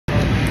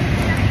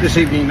This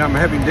evening I'm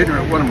having dinner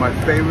at one of my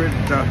favorite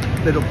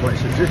little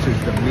places. This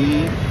is the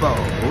Mi Pho,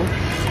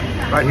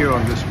 right here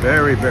on this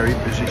very, very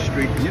busy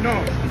street. You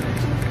know,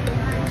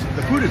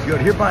 the food is good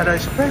here, but I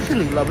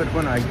especially love it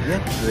when I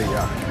get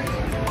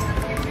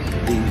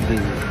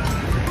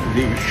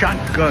the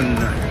shotgun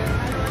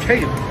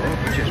table,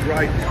 which is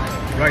right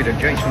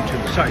adjacent to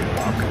the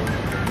sidewalk,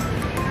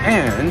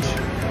 and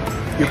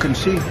you can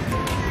see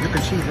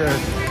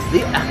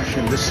the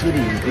action, the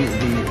city,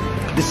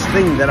 this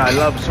thing that I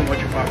love so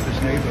much about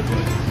this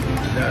neighborhood,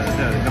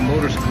 the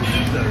motor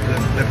scooters,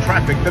 the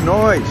traffic, the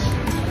noise,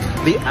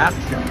 the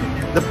action,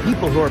 the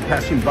people who are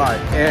passing by,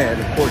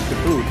 and of course the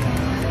food.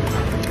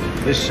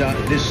 This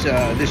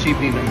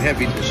evening I'm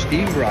having the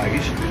steamed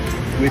rice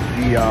with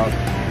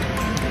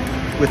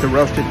the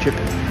roasted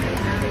chicken,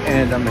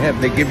 and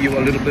they give you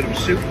a little bit of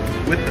soup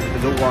with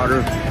the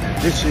water.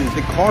 This is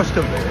the cost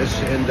of this,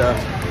 and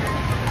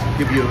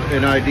give you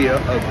an idea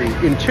of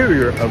the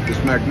interior of this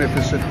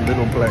magnificent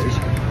little place.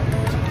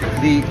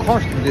 The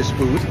cost of this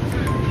food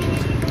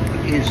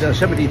is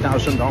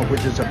 $70,000,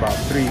 which is about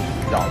 $3.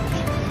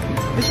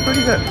 It's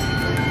pretty good.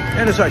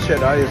 And as I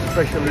said, I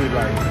especially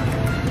like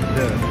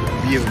the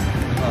view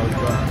of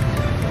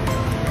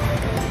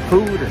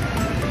food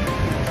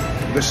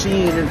and the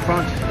scene in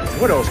front.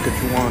 What else could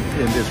you want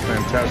in this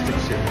fantastic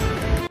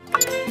city?